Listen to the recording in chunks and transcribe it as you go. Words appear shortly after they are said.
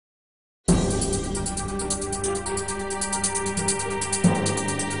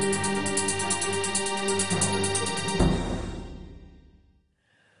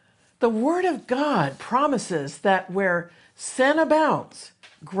The Word of God promises that where sin abounds,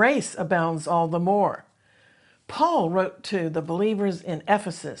 grace abounds all the more. Paul wrote to the believers in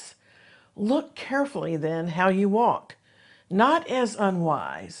Ephesus, "Look carefully then how you walk, not as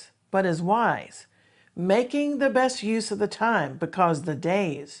unwise, but as wise, making the best use of the time, because the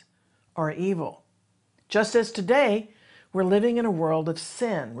days are evil." Just as today, we're living in a world of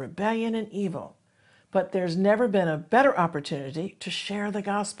sin, rebellion, and evil. But there's never been a better opportunity to share the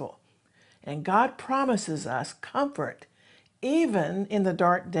gospel. And God promises us comfort even in the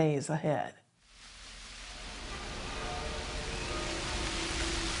dark days ahead.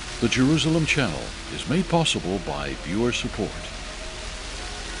 The Jerusalem Channel is made possible by viewer support.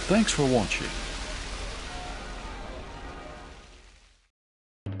 Thanks for watching.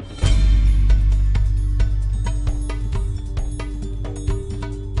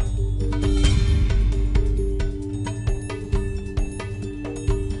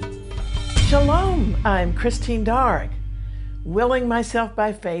 Shalom, I'm Christine Darg, willing myself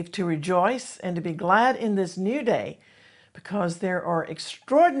by faith to rejoice and to be glad in this new day, because there are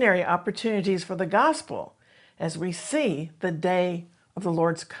extraordinary opportunities for the gospel as we see the day of the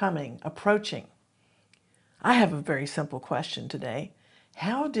Lord's coming approaching. I have a very simple question today.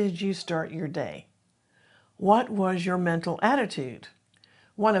 How did you start your day? What was your mental attitude?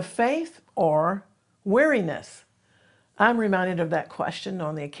 One of faith or weariness? I'm reminded of that question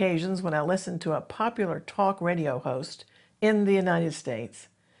on the occasions when I listen to a popular talk radio host in the United States.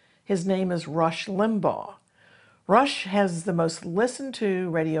 His name is Rush Limbaugh. Rush has the most listened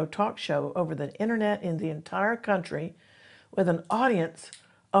to radio talk show over the internet in the entire country, with an audience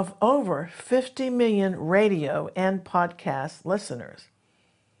of over 50 million radio and podcast listeners.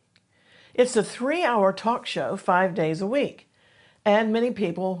 It's a 3-hour talk show 5 days a week, and many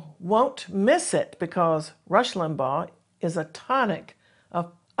people won't miss it because Rush Limbaugh is a tonic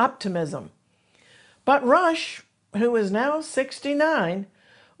of optimism. But Rush, who is now 69,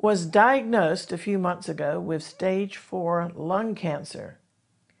 was diagnosed a few months ago with stage 4 lung cancer.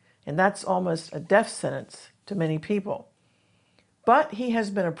 And that's almost a death sentence to many people. But he has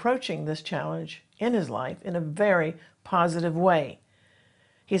been approaching this challenge in his life in a very positive way.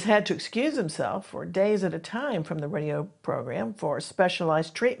 He's had to excuse himself for days at a time from the radio program for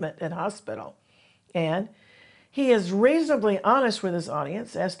specialized treatment at hospital. And he is reasonably honest with his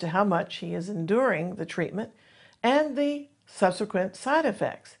audience as to how much he is enduring the treatment and the subsequent side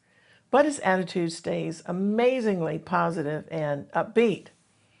effects. But his attitude stays amazingly positive and upbeat.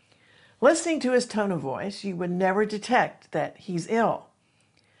 Listening to his tone of voice, you would never detect that he's ill.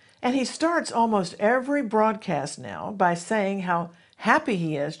 And he starts almost every broadcast now by saying how happy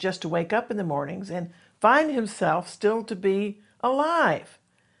he is just to wake up in the mornings and find himself still to be alive.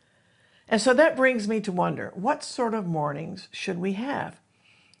 And so that brings me to wonder, what sort of mornings should we have?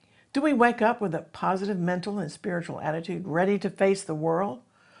 Do we wake up with a positive mental and spiritual attitude, ready to face the world?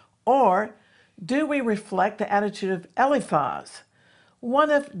 Or do we reflect the attitude of Eliphaz, one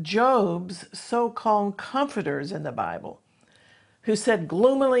of Job's so-called comforters in the Bible, who said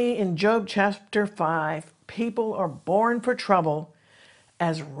gloomily in Job chapter 5, "People are born for trouble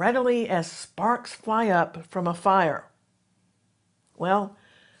as readily as sparks fly up from a fire"? Well,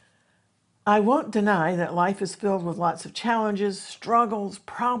 I won't deny that life is filled with lots of challenges, struggles,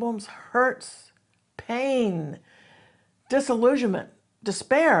 problems, hurts, pain, disillusionment,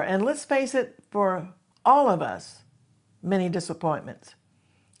 despair, and let's face it, for all of us, many disappointments.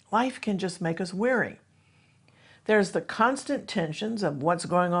 Life can just make us weary. There's the constant tensions of what's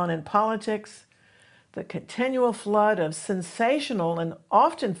going on in politics, the continual flood of sensational and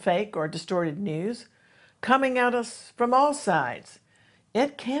often fake or distorted news coming at us from all sides.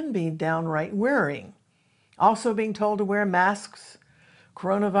 It can be downright wearying. Also being told to wear masks,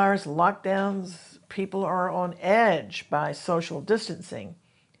 coronavirus lockdowns, people are on edge by social distancing.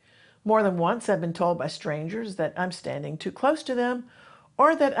 More than once I've been told by strangers that I'm standing too close to them,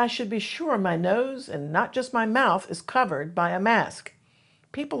 or that I should be sure my nose and not just my mouth is covered by a mask.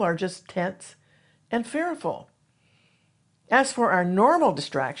 People are just tense and fearful. As for our normal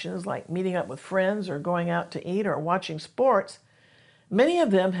distractions, like meeting up with friends or going out to eat or watching sports, many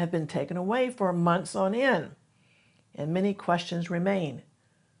of them have been taken away for months on end, and many questions remain.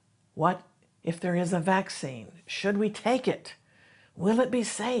 What if there is a vaccine? Should we take it? Will it be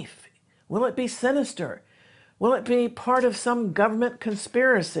safe? Will it be sinister? Will it be part of some government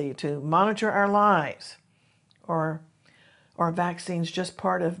conspiracy to monitor our lives? Or are vaccines just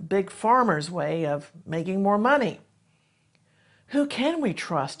part of big pharma's way of making more money? Who can we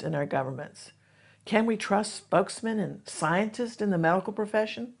trust in our governments? Can we trust spokesmen and scientists in the medical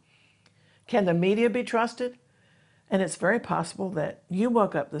profession? Can the media be trusted? And it's very possible that you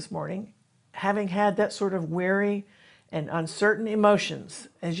woke up this morning having had that sort of weary and uncertain emotions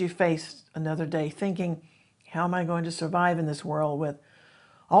as you faced another day, thinking, how am I going to survive in this world with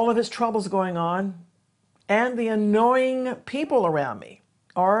all of its troubles going on and the annoying people around me?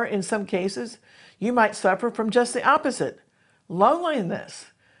 Or in some cases, you might suffer from just the opposite, loneliness,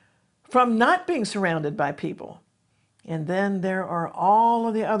 from not being surrounded by people. And then there are all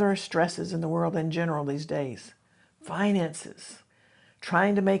of the other stresses in the world in general these days. Finances,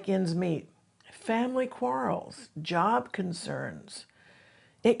 trying to make ends meet, family quarrels, job concerns.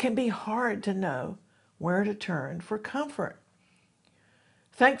 It can be hard to know where to turn for comfort.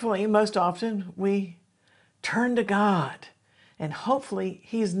 Thankfully, most often we turn to God, and hopefully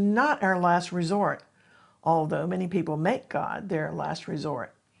He's not our last resort, although many people make God their last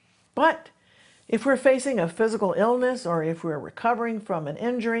resort. But if we're facing a physical illness, or if we're recovering from an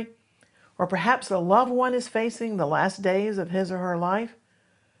injury, or perhaps a loved one is facing the last days of his or her life,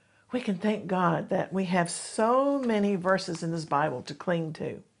 we can thank God that we have so many verses in this Bible to cling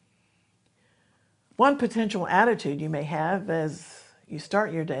to. One potential attitude you may have as you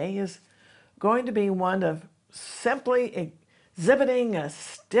start your day is going to be one of simply exhibiting a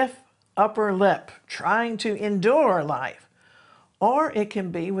stiff upper lip, trying to endure life. Or it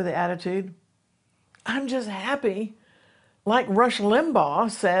can be with the attitude, I'm just happy, like Rush Limbaugh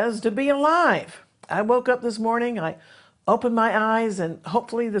says, to be alive. I woke up this morning, I opened my eyes, and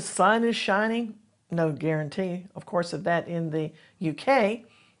hopefully the sun is shining. No guarantee, of course, of that in the UK.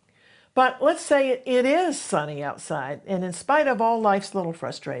 But let's say it is sunny outside, and in spite of all life's little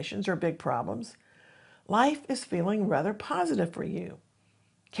frustrations or big problems, life is feeling rather positive for you.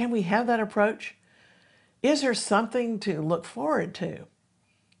 Can we have that approach? Is there something to look forward to?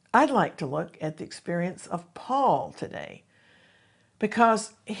 I'd like to look at the experience of Paul today,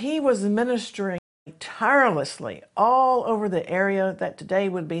 because he was ministering tirelessly all over the area that today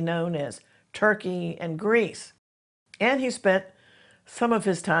would be known as Turkey and Greece. And he spent some of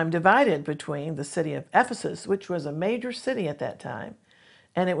his time divided between the city of Ephesus, which was a major city at that time,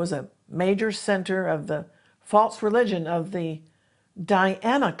 and it was a major center of the false religion of the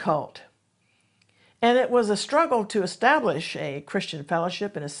Diana cult. And it was a struggle to establish a Christian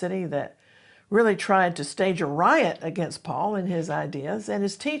fellowship in a city that really tried to stage a riot against Paul and his ideas and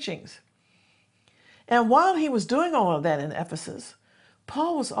his teachings. And while he was doing all of that in Ephesus,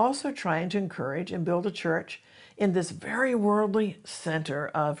 Paul was also trying to encourage and build a church in this very worldly center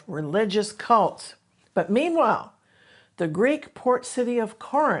of religious cults. But meanwhile, the Greek port city of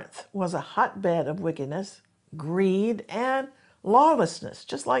Corinth was a hotbed of wickedness, greed, and lawlessness,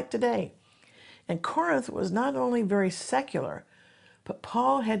 just like today. And Corinth was not only very secular, but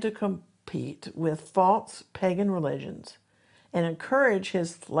Paul had to compete with false pagan religions and encourage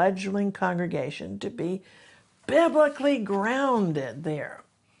his fledgling congregation to be biblically grounded there.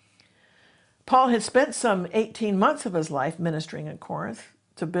 Paul had spent some 18 months of his life ministering in Corinth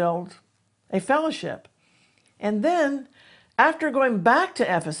to build a fellowship. And then, after going back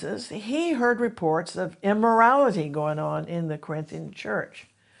to Ephesus, he heard reports of immorality going on in the Corinthian church.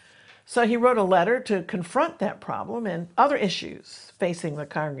 So he wrote a letter to confront that problem and other issues facing the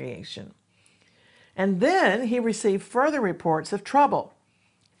congregation. And then he received further reports of trouble.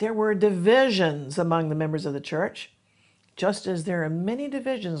 There were divisions among the members of the church, just as there are many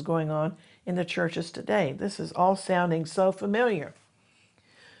divisions going on in the churches today. This is all sounding so familiar.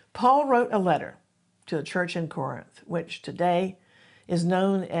 Paul wrote a letter to the church in Corinth, which today is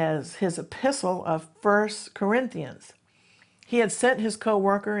known as his epistle of 1 Corinthians. He had sent his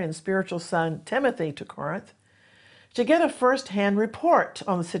co-worker and spiritual son Timothy to Corinth to get a first-hand report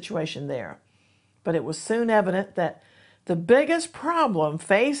on the situation there. But it was soon evident that the biggest problem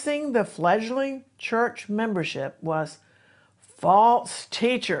facing the fledgling church membership was false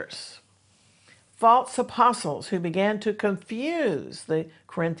teachers, false apostles who began to confuse the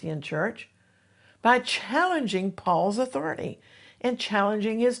Corinthian church by challenging Paul's authority and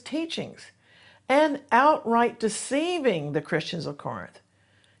challenging his teachings and outright deceiving the Christians of Corinth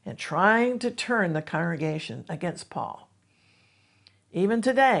and trying to turn the congregation against Paul. Even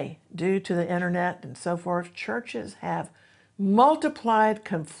today, due to the internet and so forth, churches have multiplied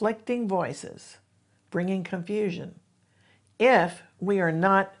conflicting voices, bringing confusion, if we are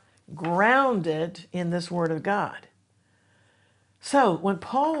not grounded in this Word of God. So when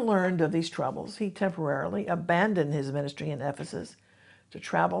Paul learned of these troubles, he temporarily abandoned his ministry in Ephesus to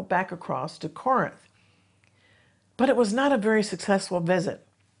travel back across to Corinth. But it was not a very successful visit.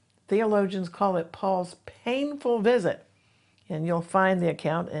 Theologians call it Paul's painful visit, and you'll find the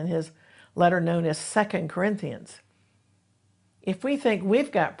account in his letter known as 2 Corinthians. If we think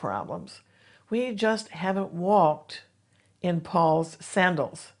we've got problems, We just haven't walked in Paul's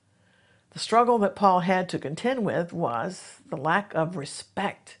sandals. The struggle that Paul had to contend with was the lack of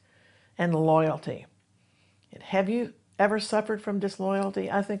respect and loyalty. And have you ever suffered from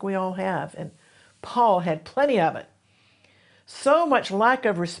disloyalty? I think we all have, and Paul had plenty of it. So much lack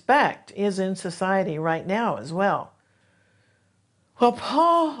of respect is in society right now as well. Well,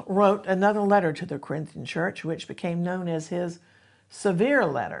 Paul wrote another letter to the Corinthian church, which became known as his severe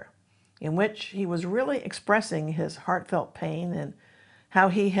letter, in which he was really expressing his heartfelt pain and how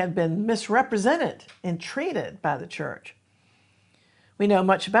he had been misrepresented and treated by the church. We know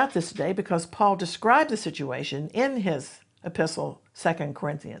much about this today because Paul described the situation in his epistle, 2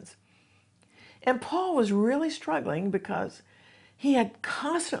 Corinthians. And Paul was really struggling because he had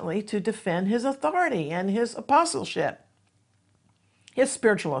constantly to defend his authority and his apostleship. His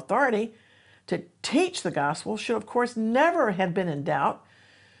spiritual authority to teach the gospel should, of course, never have been in doubt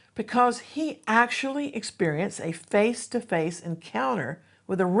because he actually experienced a face-to-face encounter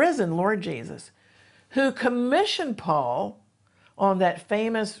with the risen Lord Jesus, who commissioned Paul on that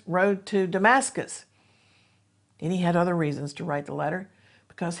famous road to Damascus. And he had other reasons to write the letter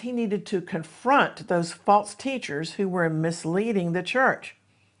because he needed to confront those false teachers who were misleading the church.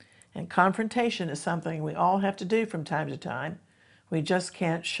 And confrontation is something we all have to do from time to time. We just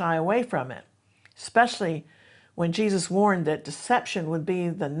can't shy away from it, especially when Jesus warned that deception would be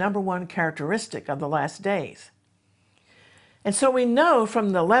the #1 characteristic of the last days. And so we know from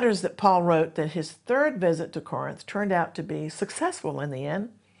the letters that Paul wrote that his third visit to Corinth turned out to be successful in the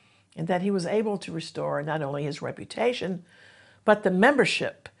end, and that he was able to restore not only his reputation, but the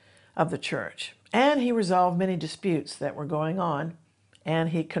membership of the church. And he resolved many disputes that were going on, and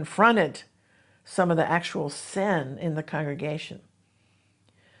he confronted some of the actual sin in the congregation.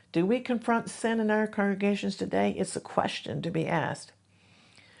 Do we confront sin in our congregations today? It's a question to be asked.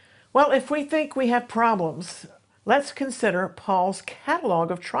 Well, if we think we have problems, let's consider Paul's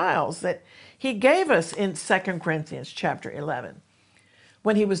catalog of trials that he gave us in 2 Corinthians chapter 11,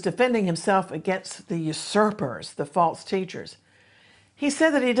 when he was defending himself against the usurpers, the false teachers. He said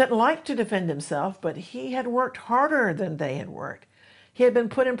that he didn't like to defend himself, but he had worked harder than they had worked. He had been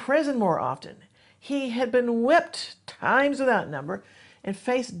put in prison more often. He had been whipped times without number and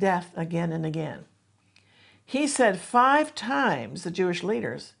faced death again and again. He said 5 times the Jewish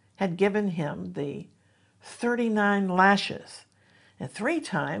leaders had given him the 39 lashes, and 3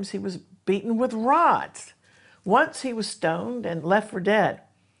 times he was beaten with rods. Once he was stoned and left for dead.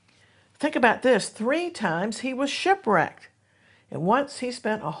 Think about this, 3 times he was shipwrecked, and once he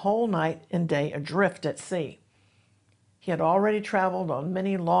spent a whole night and day adrift at sea. He had already traveled on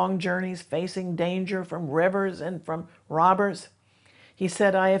many long journeys, facing danger from rivers and from robbers. He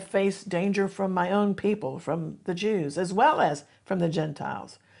said, I have faced danger from my own people, from the Jews, as well as from the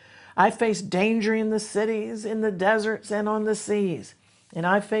Gentiles. I faced danger in the cities, in the deserts, and on the seas. And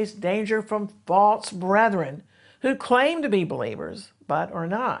I faced danger from false brethren who claim to be believers, but are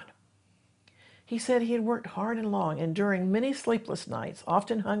not. He said he had worked hard and long, enduring many sleepless nights,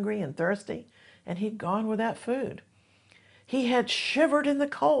 often hungry and thirsty, and he'd gone without food. He had shivered in the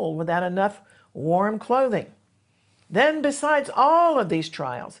cold without enough warm clothing. Then, besides all of these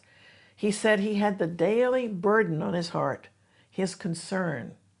trials, he said he had the daily burden on his heart, his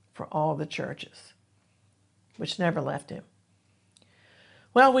concern for all the churches, which never left him.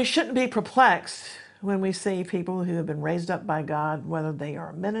 Well, we shouldn't be perplexed when we see people who have been raised up by God, whether they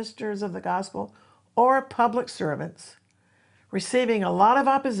are ministers of the gospel or public servants, receiving a lot of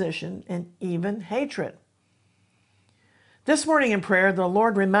opposition and even hatred. This morning in prayer, the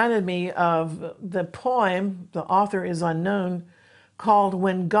Lord reminded me of the poem, the author is unknown, called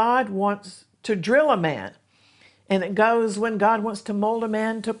When God Wants to Drill a Man. And it goes, when God wants to mold a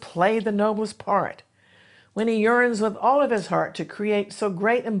man to play the noblest part, when he yearns with all of his heart to create so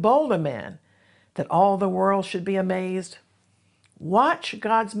great and bold a man that all the world should be amazed. Watch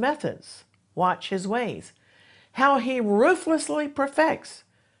God's methods, watch his ways, how he ruthlessly perfects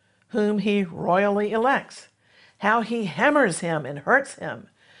whom he royally elects, how he hammers him and hurts him,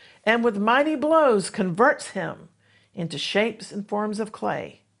 and with mighty blows converts him into shapes and forms of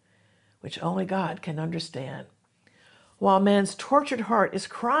clay, which only God can understand. While man's tortured heart is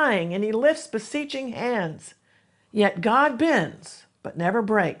crying and he lifts beseeching hands, yet God bends but never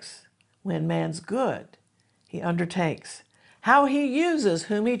breaks. When man's good, he undertakes, how he uses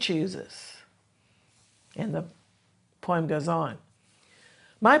whom he chooses. And the poem goes on.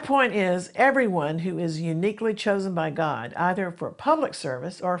 My point is, everyone who is uniquely chosen by God, either for public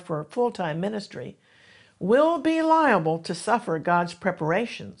service or for full-time ministry, will be liable to suffer God's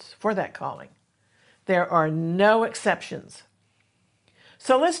preparations for that calling. There are no exceptions.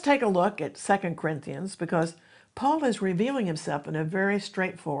 So let's take a look at 2 Corinthians, because Paul is revealing himself in a very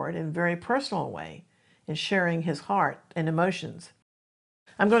straightforward and very personal way in sharing his heart and emotions.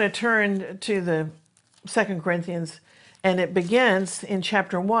 I'm going to turn to the 2 Corinthians, and it begins in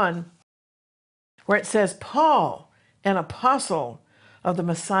chapter 1, where it says, Paul, an apostle of the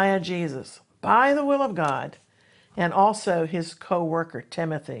Messiah Jesus, by the will of God, and also his co-worker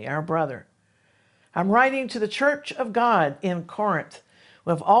Timothy, our brother. I'm writing to the church of God in Corinth,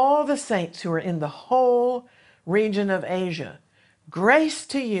 with all the saints who are in the whole region of Asia. Grace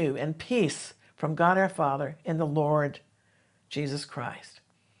to you and peace from God our Father and the Lord Jesus Christ.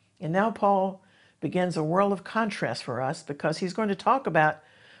 And now Paul begins a world of contrast for us, because he's going to talk about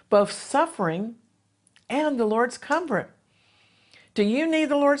both suffering and the Lord's comfort. Do you need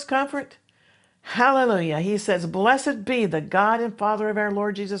the Lord's comfort? Hallelujah. He says, Blessed be the God and Father of our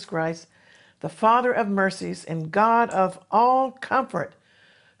Lord Jesus Christ, the Father of mercies and God of all comfort,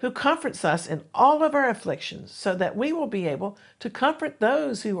 who comforts us in all of our afflictions, so that we will be able to comfort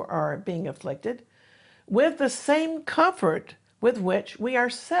those who are being afflicted with the same comfort with which we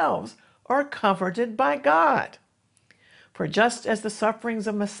ourselves are comforted by God. For just as the sufferings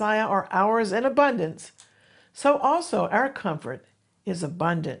of Messiah are ours in abundance, so also our comfort is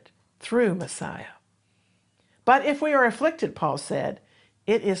abundant through Messiah. But if we are afflicted, Paul said,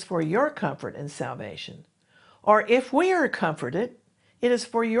 it is for your comfort and salvation. Or if we are comforted, it is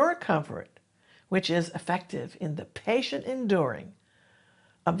for your comfort, which is effective in the patient enduring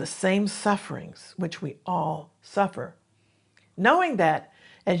of the same sufferings which we all suffer. Knowing that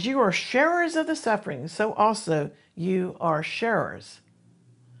as you are sharers of the suffering, so also you are sharers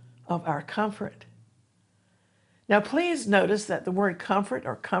of our comfort. Now, please notice that the word comfort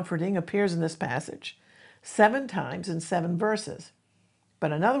or comforting appears in this passage 7 times in 7 verses.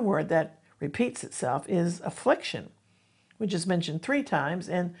 But another word that repeats itself is affliction, which is mentioned 3 times,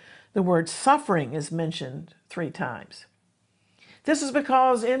 and the word suffering is mentioned 3 times. This is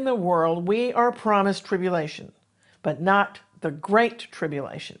because in the world we are promised tribulation, but not the great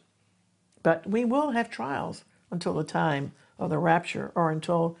tribulation. But we will have trials until the time of the rapture, or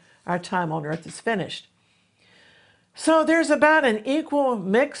until our time on earth is finished. So there's about an equal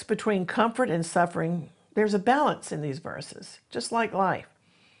mix between comfort and suffering. There's a balance in these verses, just like life.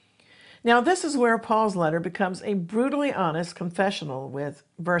 Now, this is where Paul's letter becomes a brutally honest confessional with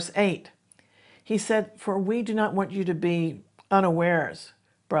verse 8. He said, For we do not want you to be unawares,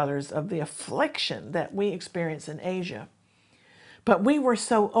 brothers, of the affliction that we experience in Asia. But we were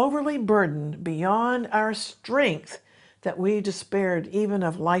so overly burdened beyond our strength that we despaired even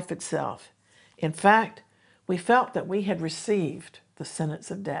of life itself. In fact, we felt that we had received the sentence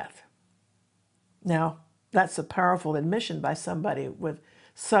of death. Now, that's a powerful admission by somebody with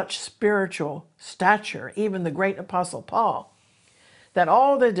such spiritual stature, even the great Apostle Paul, that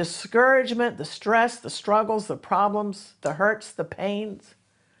all the discouragement, the stress, the struggles, the problems, the hurts, the pains,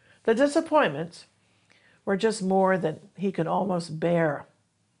 the disappointments were just more than he could almost bear.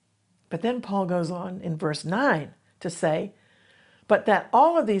 But then Paul goes on in verse 9 to say, but that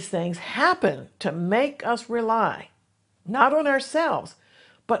all of these things happen to make us rely, not on ourselves,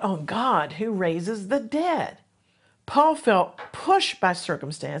 but on God who raises the dead. Paul felt pushed by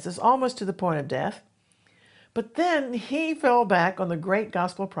circumstances almost to the point of death, but then he fell back on the great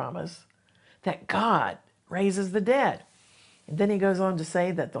gospel promise that God raises the dead. And then he goes on to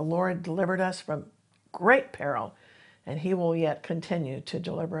say that the Lord delivered us from great peril, and he will yet continue to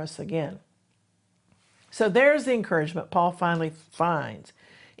deliver us again. So there's the encouragement Paul finally finds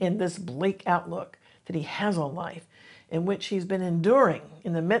in this bleak outlook that he has on life, in which he's been enduring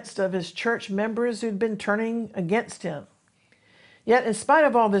in the midst of his church members who'd been turning against him. Yet, in spite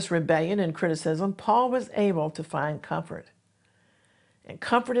of all this rebellion and criticism, Paul was able to find comfort. And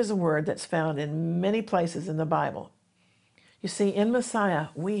comfort is a word that's found in many places in the Bible. You see, in Messiah,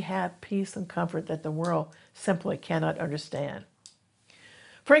 we have peace and comfort that the world simply cannot understand.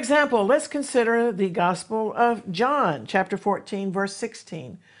 For example, let's consider the Gospel of John, chapter 14, verse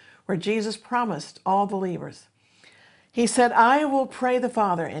 16, where Jesus promised all believers. He said, I will pray the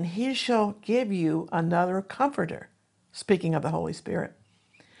Father, and he shall give you another comforter, speaking of the Holy Spirit,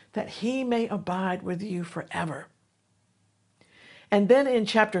 that he may abide with you forever. And then in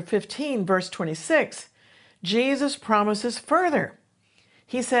chapter 15, verse 26, Jesus promises further.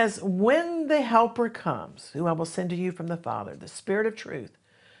 He says, when the Helper comes, who I will send to you from the Father, the Spirit of truth,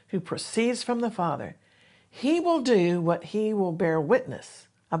 who proceeds from the Father, he will do what he will bear witness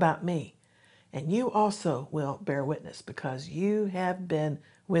about me. And you also will bear witness, because you have been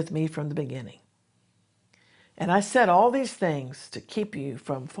with me from the beginning. And I said all these things to keep you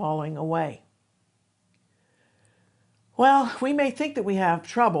from falling away. Well, we may think that we have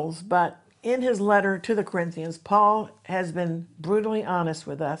troubles, but in his letter to the Corinthians, Paul has been brutally honest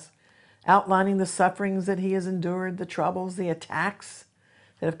with us, outlining the sufferings that he has endured, the troubles, the attacks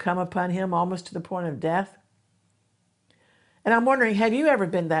that have come upon him almost to the point of death. And I'm wondering, have you ever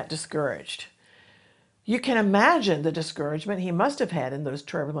been that discouraged? You can imagine the discouragement he must have had in those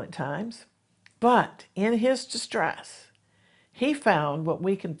turbulent times. But in his distress, he found what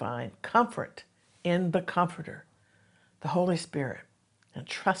we can find, comfort in the Comforter, the Holy Spirit, and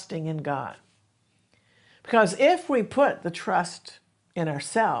trusting in God. Because if we put the trust in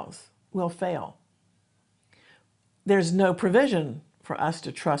ourselves, we'll fail. There's no provision for us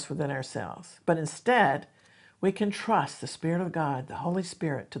to trust within ourselves, but instead, we can trust the Spirit of God, the Holy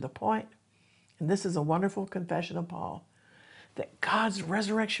Spirit, to the point, and this is a wonderful confession of Paul, that God's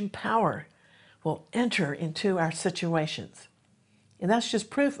resurrection power will enter into our situations. And that's just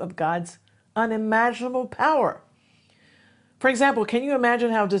proof of God's unimaginable power. For example, can you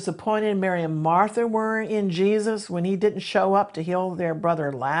imagine how disappointed Mary and Martha were in Jesus when he didn't show up to heal their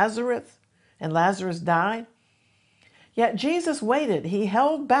brother Lazarus, and Lazarus died? Yet Jesus waited. He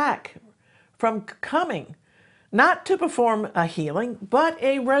held back from coming, not to perform a healing, but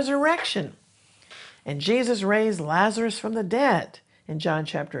a resurrection. And Jesus raised Lazarus from the dead in John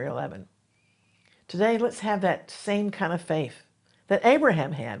chapter 11. Today, let's have that same kind of faith that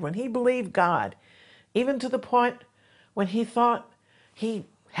Abraham had when he believed God, even to the point when he thought he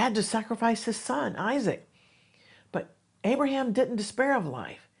had to sacrifice his son, Isaac. But Abraham didn't despair of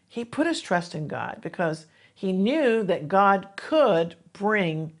life. He put his trust in God because he knew that God could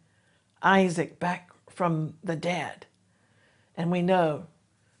bring Isaac back from the dead. And we know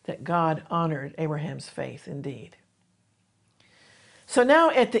that God honored Abraham's faith indeed. So now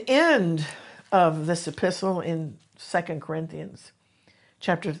at the end of this epistle in 2 Corinthians,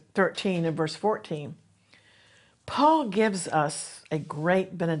 chapter 13 and verse 14, Paul gives us a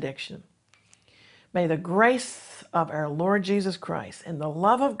great benediction. May the grace of our Lord Jesus Christ and the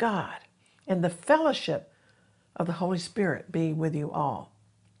love of God and the fellowship of the Holy Spirit be with you all.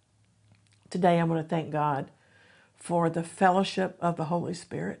 Today I want to thank God for the fellowship of the Holy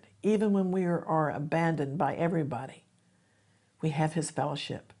Spirit. Even when we are abandoned by everybody, we have his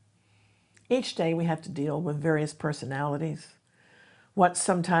fellowship. Each day we have to deal with various personalities, what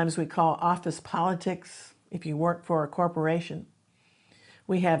sometimes we call office politics if you work for a corporation.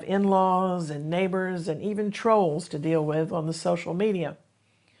 We have in-laws and neighbors and even trolls to deal with on the social media.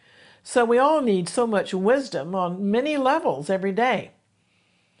 So we all need so much wisdom on many levels every day.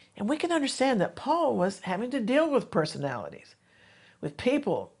 And we can understand that Paul was having to deal with personalities, with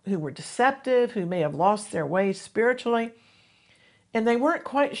people who were deceptive, who may have lost their way spiritually, and they weren't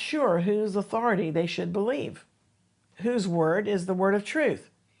quite sure whose authority they should believe, whose word is the word of truth.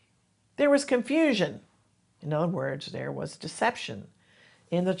 There was confusion. In other words, there was deception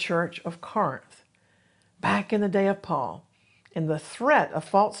in the church of Corinth, back in the day of Paul. And the threat of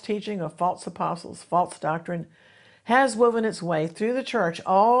false teaching, of false apostles, false doctrine, has woven its way through the church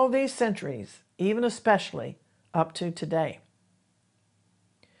all these centuries, even especially up to today.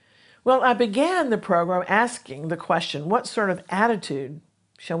 Well, I began the program asking the question, what sort of attitude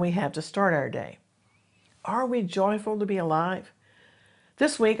shall we have to start our day? Are we joyful to be alive?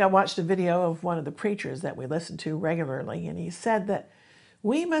 This week I watched a video of one of the preachers that we listen to regularly, and he said that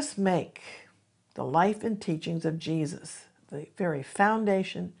we must make the life and teachings of Jesus the very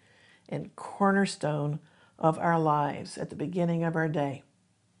foundation and cornerstone of our lives at the beginning of our day.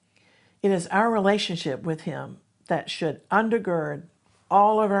 It is our relationship with him that should undergird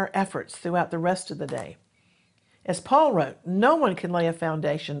all of our efforts throughout the rest of the day. As Paul wrote, no one can lay a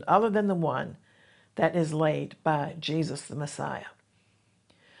foundation other than the one that is laid by Jesus the Messiah.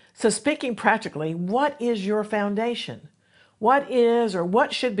 So speaking practically, what is your foundation? What is or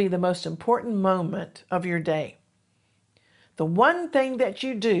what should be the most important moment of your day? The one thing that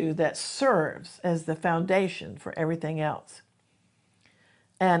you do that serves as the foundation for everything else.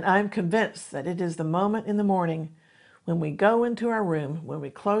 And I'm convinced that it is the moment in the morning when we go into our room, when we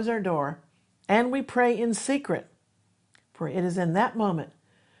close our door, and we pray in secret. For it is in that moment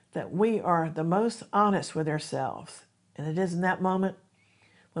that we are the most honest with ourselves. And it is in that moment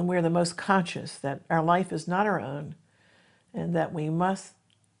when we're the most conscious that our life is not our own and that we must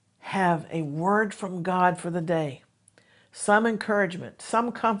have a word from God for the day. Some encouragement,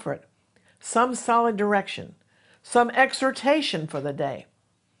 some comfort, some solid direction, some exhortation for the day.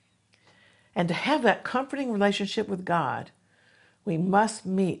 And to have that comforting relationship with God, we must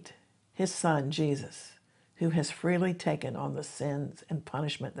meet his Son, Jesus, who has freely taken on the sins and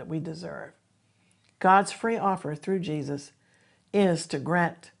punishment that we deserve. God's free offer through Jesus is to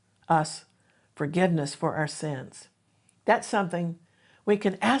grant us forgiveness for our sins. That's something we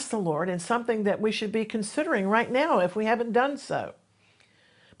can ask the Lord, and something that we should be considering right now if we haven't done so.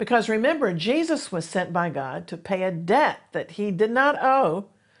 Because remember, Jesus was sent by God to pay a debt that he did not owe,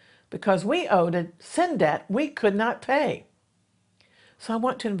 because we owed a sin debt we could not pay. So I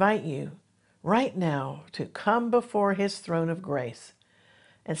want to invite you right now to come before his throne of grace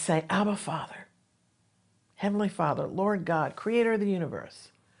and say, Abba, Father, Heavenly Father, Lord God, creator of the universe,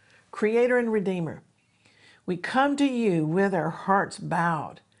 creator and redeemer, we come to you with our hearts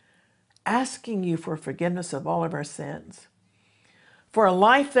bowed, asking you for forgiveness of all of our sins, for a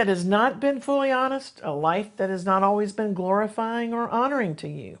life that has not been fully honest, a life that has not always been glorifying or honoring to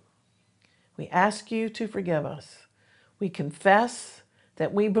you. We ask you to forgive us. We confess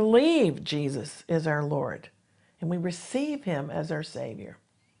that we believe Jesus is our Lord, and we receive him as our Savior.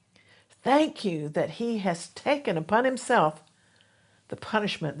 Thank you that he has taken upon himself the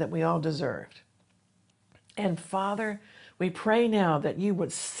punishment that we all deserved. And Father, we pray now that you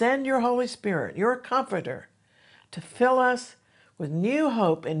would send your Holy Spirit, your comforter, to fill us with new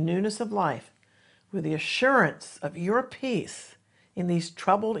hope and newness of life, with the assurance of your peace in these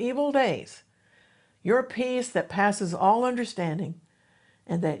troubled, evil days, your peace that passes all understanding,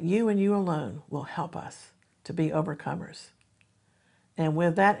 and that you and you alone will help us to be overcomers. And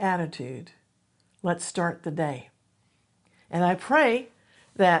with that attitude, let's start the day. And I pray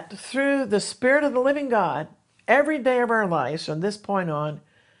that through the Spirit of the living God, every day of our lives from this point on,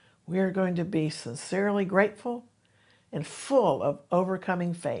 we are going to be sincerely grateful and full of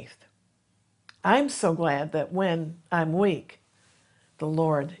overcoming faith. I'm so glad that when I'm weak, the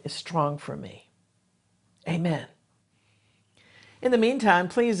Lord is strong for me. Amen. In the meantime,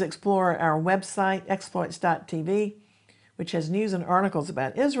 please explore our website, exploits.tv, which has news and articles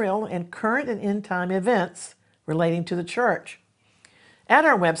about Israel and current and end-time events relating to the church. At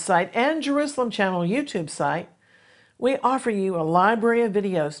our website and Jerusalem Channel YouTube site, we offer you a library of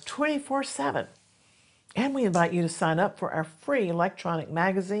videos 24/7. And we invite you to sign up for our free electronic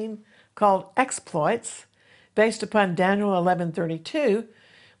magazine called Exploits, based upon Daniel 11:32,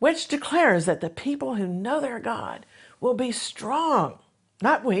 which declares that the people who know their God will be strong,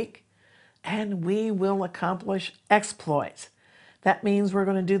 not weak, and we will accomplish exploits. That means we're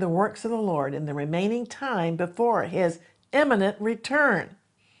going to do the works of the Lord in the remaining time before his imminent return.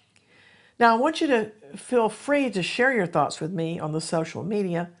 Now, I want you to feel free to share your thoughts with me on the social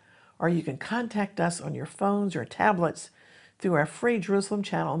media, or you can contact us on your phones or tablets through our free Jerusalem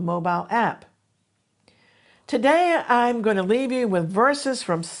Channel mobile app. Today, I'm going to leave you with verses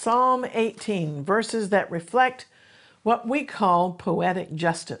from Psalm 18, verses that reflect what we call poetic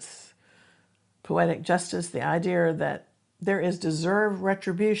justice. Poetic justice, the idea that there is deserved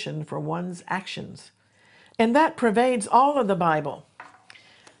retribution for one's actions. And that pervades all of the Bible.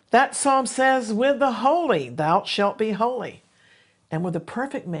 That psalm says, with the holy thou shalt be holy, and with the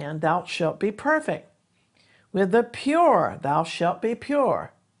perfect man thou shalt be perfect. With the pure thou shalt be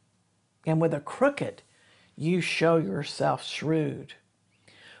pure, and with the crooked you show yourself shrewd.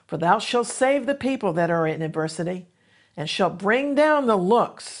 For thou shalt save the people that are in adversity, and shalt bring down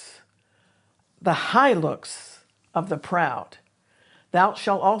the high looks of the proud. Thou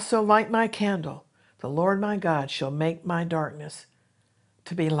shalt also light my candle. The Lord my God shall make my darkness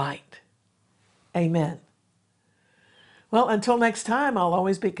to be light. Amen. Well, until next time, I'll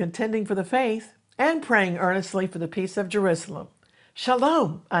always be contending for the faith and praying earnestly for the peace of Jerusalem.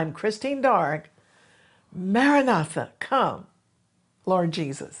 Shalom, I'm Christine Darg. Maranatha, come, Lord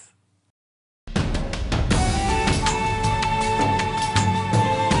Jesus.